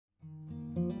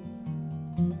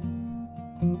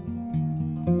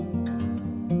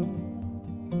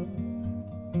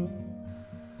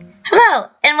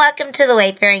welcome to the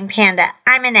Wayfaring Panda.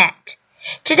 I'm Annette.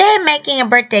 Today I'm making a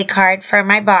birthday card for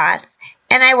my boss,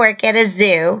 and I work at a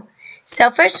zoo. So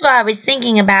first of all, I was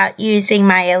thinking about using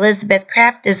my Elizabeth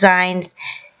Craft Designs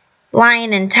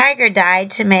lion and tiger die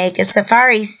to make a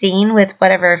safari scene with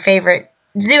whatever her favorite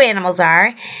zoo animals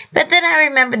are. But then I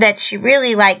remembered that she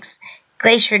really likes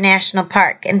Glacier National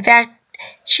Park. In fact,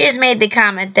 she has made the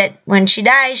comment that when she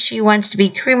dies, she wants to be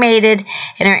cremated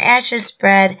and her ashes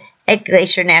spread at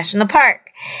Glacier National Park.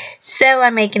 So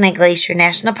I'm making a Glacier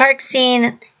National Park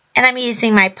scene, and I'm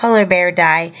using my polar bear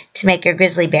die to make a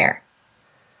grizzly bear.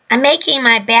 I'm making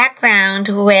my background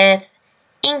with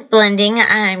ink blending.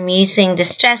 I'm using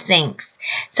distress inks.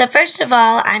 So first of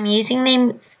all, I'm using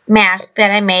the mask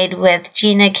that I made with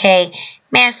Gina K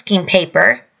masking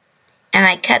paper. And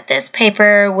I cut this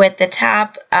paper with the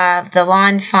top of the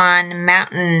Fawn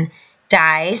Mountain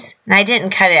dies. And I didn't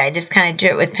cut it, I just kind of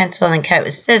drew it with pencil and cut it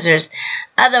with scissors.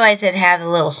 Otherwise it'd have the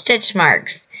little stitch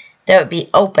marks that would be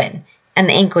open and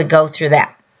the ink would go through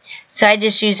that. So I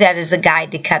just use that as a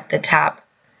guide to cut the top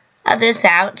of this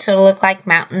out so it'll look like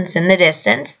mountains in the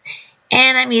distance.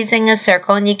 And I'm using a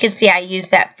circle, and you can see I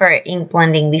used that for ink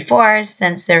blending before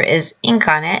since there is ink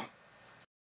on it.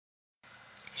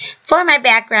 For my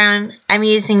background, I'm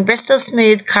using Bristol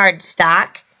Smooth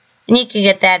cardstock, and you can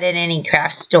get that at any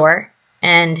craft store.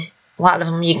 And a lot of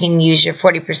them you can use your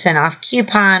 40% off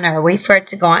coupon or wait for it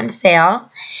to go on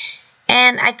sale.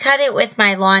 And I cut it with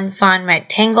my Lawn Fawn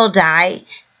rectangle die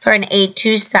for an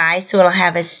A2 size, so it'll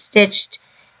have a stitched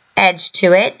edge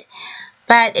to it.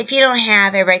 But if you don't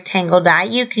have a rectangle die,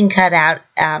 you can cut out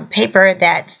paper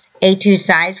that's A2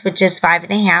 size, which is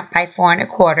 5.5 by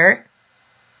 4.25.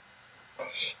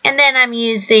 And then I'm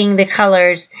using the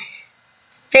colors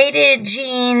Faded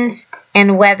Jeans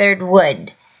and Weathered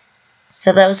Wood.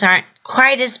 So those aren't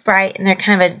quite as bright, and they're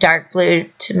kind of a dark blue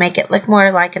to make it look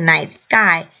more like a night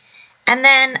sky. And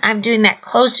then I'm doing that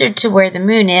closer to where the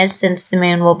moon is, since the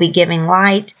moon will be giving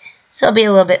light. So it'll be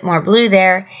a little bit more blue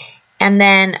there. And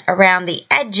then around the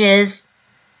edges,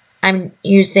 I'm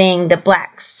using the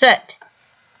black soot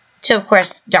to, of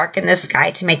course, darken the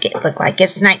sky to make it look like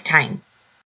it's nighttime.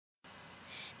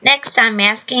 Next, I'm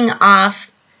masking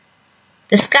off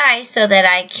the sky so that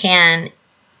I can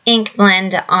ink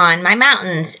blend on my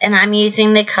mountains, and I'm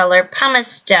using the color pumice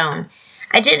stone.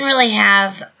 I didn't really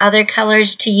have other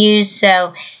colors to use,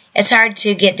 so it's hard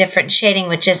to get different shading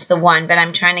with just the one, but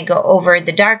I'm trying to go over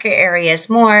the darker areas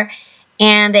more,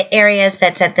 and the areas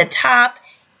that's at the top,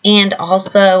 and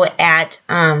also at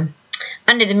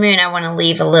under the moon, I want to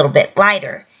leave a little bit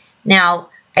lighter. Now,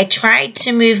 I tried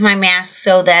to move my mask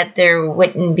so that there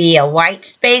wouldn't be a white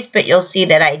space, but you'll see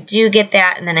that I do get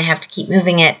that, and then I have to keep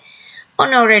moving it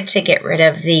in order to get rid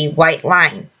of the white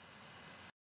line.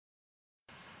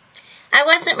 I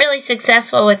wasn't really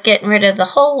successful with getting rid of the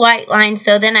whole white line,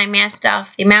 so then I masked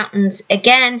off the mountains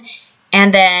again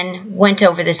and then went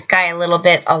over the sky a little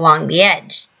bit along the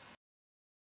edge.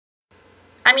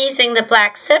 I'm using the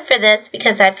black soot for this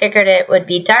because I figured it would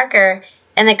be darker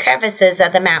in the crevices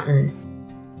of the mountain.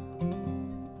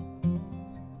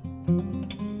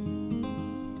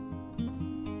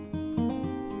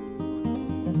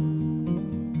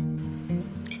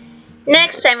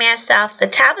 Next, I masked off the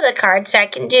top of the card so I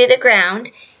can do the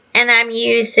ground, and I'm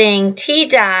using tea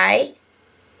dye,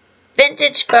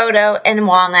 vintage photo, and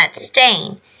walnut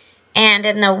stain. And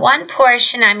in the one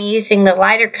portion, I'm using the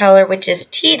lighter color, which is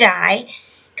tea dye,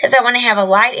 because I want to have a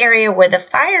light area where the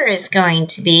fire is going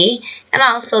to be, and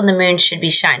also the moon should be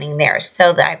shining there.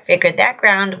 So I figured that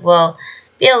ground will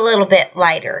be a little bit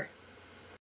lighter.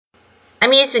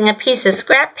 I'm using a piece of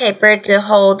scrap paper to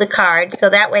hold the card, so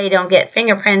that way I don't get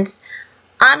fingerprints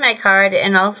on my card,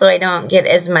 and also I don't get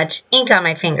as much ink on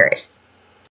my fingers.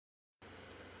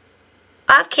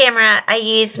 Off camera, I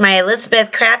used my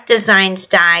Elizabeth Craft Designs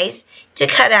dies to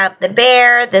cut out the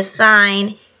bear, the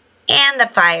sign, and the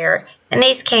fire, and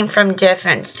these came from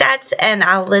different sets, and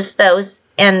I'll list those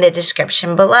in the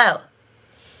description below.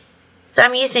 So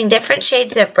I'm using different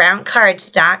shades of brown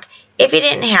cardstock. If you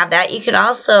didn't have that, you could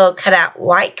also cut out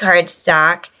white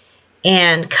cardstock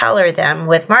and color them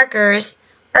with markers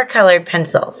or colored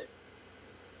pencils.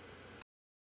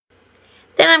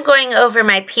 Then I'm going over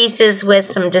my pieces with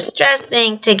some distress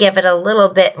ink to give it a little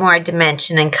bit more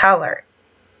dimension and color.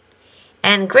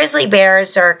 And grizzly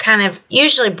bears are kind of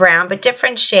usually brown, but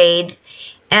different shades,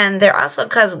 and they're also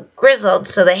grizzled,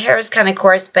 so the hair is kind of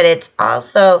coarse, but it's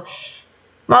also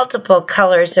multiple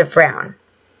colors of brown.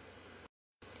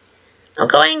 I'm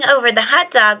going over the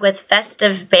hot dog with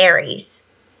festive berries.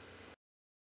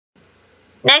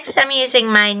 Next, I'm using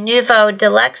my Nuvo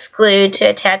Deluxe glue to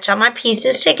attach all my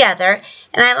pieces together,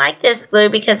 and I like this glue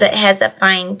because it has a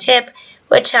fine tip,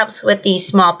 which helps with these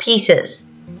small pieces.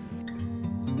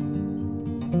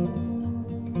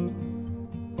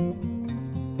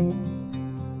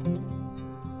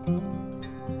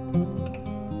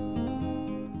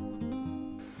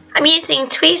 I'm using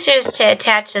tweezers to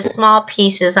attach the small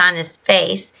pieces on his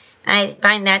face, and I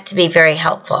find that to be very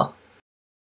helpful.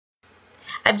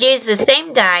 I've used the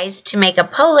same dies to make a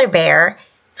polar bear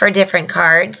for different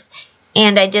cards,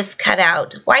 and I just cut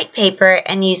out white paper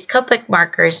and used Copic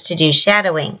markers to do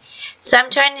shadowing. So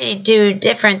I'm trying to do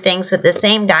different things with the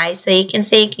same dies so you can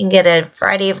see you can get a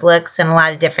variety of looks and a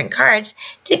lot of different cards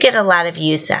to get a lot of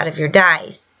use out of your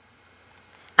dies.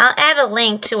 I'll add a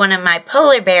link to one of my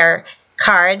polar bear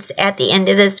cards at the end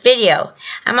of this video.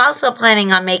 I'm also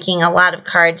planning on making a lot of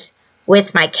cards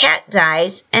with my cat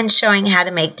dies and showing how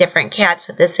to make different cats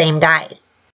with the same dies.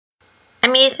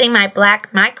 I'm using my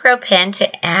black micro pen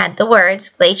to add the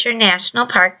words Glacier National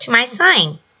Park to my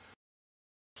sign.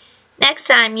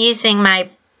 Next, I'm using my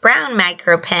brown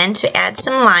micro pen to add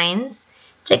some lines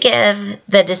to give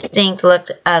the distinct look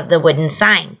of the wooden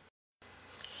sign.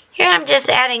 Here I'm just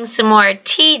adding some more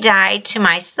tea dye to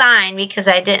my sign because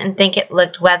I didn't think it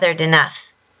looked weathered enough.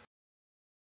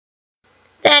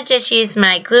 Then I just used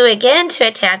my glue again to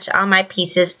attach all my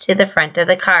pieces to the front of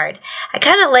the card. I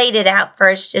kind of laid it out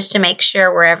first just to make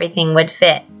sure where everything would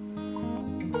fit.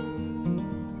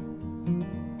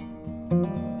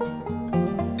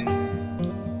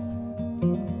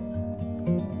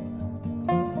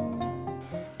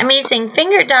 I'm using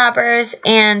finger daubers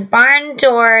and barn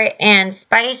door and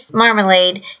spice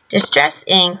marmalade distress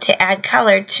ink to add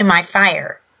color to my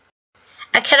fire.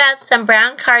 I cut out some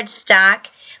brown cardstock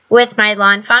with my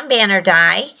Lawn Fawn banner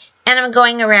die, and I'm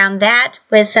going around that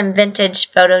with some vintage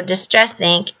photo distress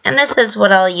ink, and this is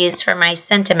what I'll use for my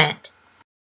sentiment.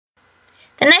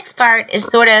 The next part is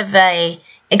sort of a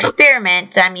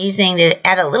experiment that I'm using to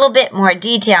add a little bit more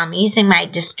detail. I'm using my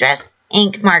distress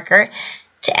ink marker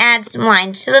to add some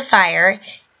lines to the fire,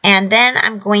 and then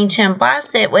I'm going to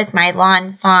emboss it with my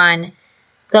Lawn Fawn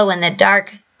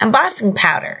glow-in-the-dark embossing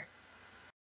powder.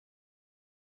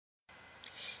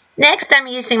 Next, I'm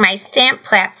using my stamp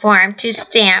platform to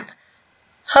stamp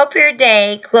Hope Your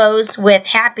Day Glows with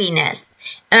Happiness.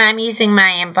 And I'm using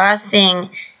my embossing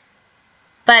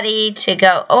buddy to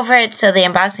go over it so the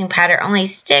embossing powder only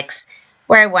sticks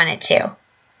where I want it to.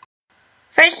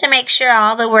 First, to make sure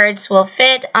all the words will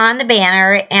fit on the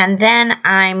banner, and then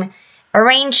I'm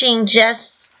arranging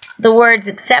just the words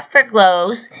except for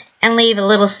glows and leave a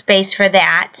little space for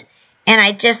that. And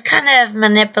I just kind of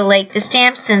manipulate the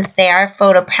stamps since they are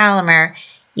photopolymer.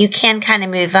 You can kind of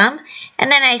move them.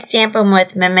 And then I stamp them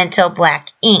with Memento black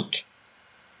ink.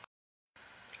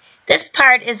 This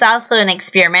part is also an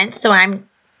experiment, so I'm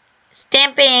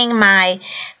stamping my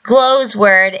glows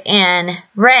word in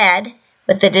red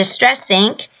with the distress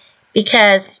ink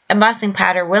because embossing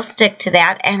powder will stick to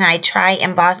that, and I try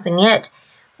embossing it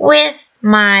with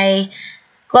my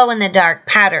glow-in-the-dark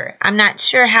powder. I'm not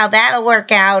sure how that'll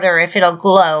work out or if it'll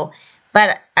glow,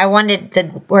 but I wanted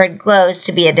the word glows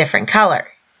to be a different color.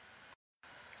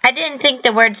 I didn't think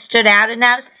the word stood out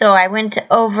enough, so I went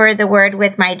over the word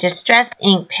with my distress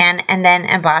ink pen and then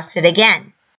embossed it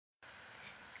again.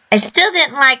 I still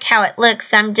didn't like how it looks,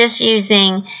 so I'm just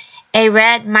using a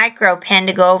red micro pen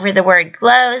to go over the word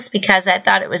glows because I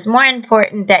thought it was more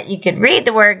important that you could read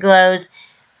the word glows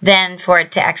than for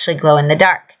it to actually glow in the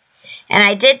dark. And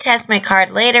I did test my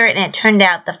card later, and it turned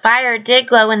out the fire did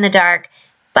glow in the dark,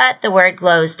 but the word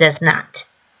glows does not.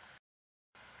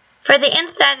 For the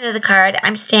inside of the card,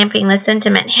 I'm stamping the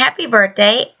sentiment Happy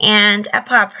Birthday and a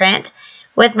paw print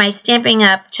with my Stampin'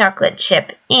 Up! Chocolate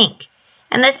chip ink.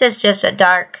 And this is just a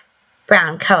dark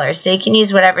brown color, so you can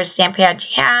use whatever stamp pad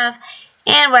you have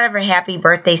and whatever happy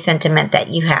birthday sentiment that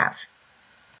you have.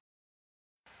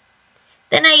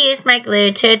 Then I use my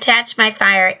glue to attach my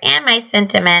fire and my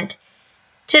sentiment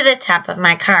to the top of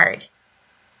my card.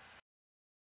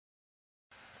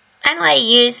 Finally, I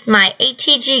used my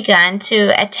ATG gun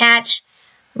to attach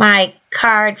my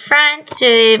card front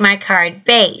to my card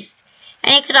base,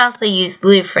 and you could also use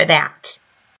glue for that.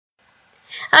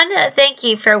 I want to thank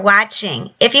you for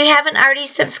watching. If you haven't already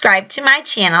subscribed to my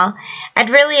channel, I'd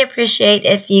really appreciate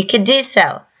if you could do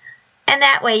so, and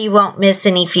that way you won't miss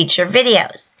any future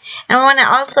videos. And I want to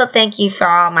also thank you for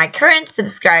all my current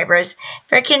subscribers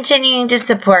for continuing to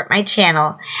support my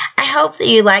channel. I hope that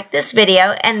you like this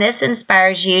video and this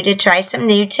inspires you to try some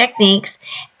new techniques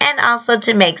and also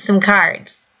to make some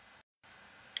cards.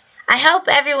 I hope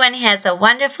everyone has a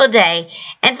wonderful day,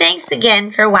 and thanks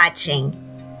again for watching.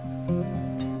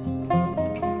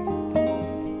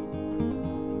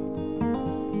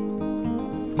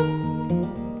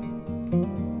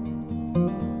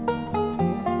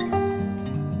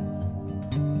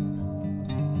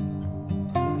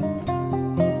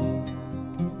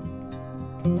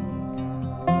 you.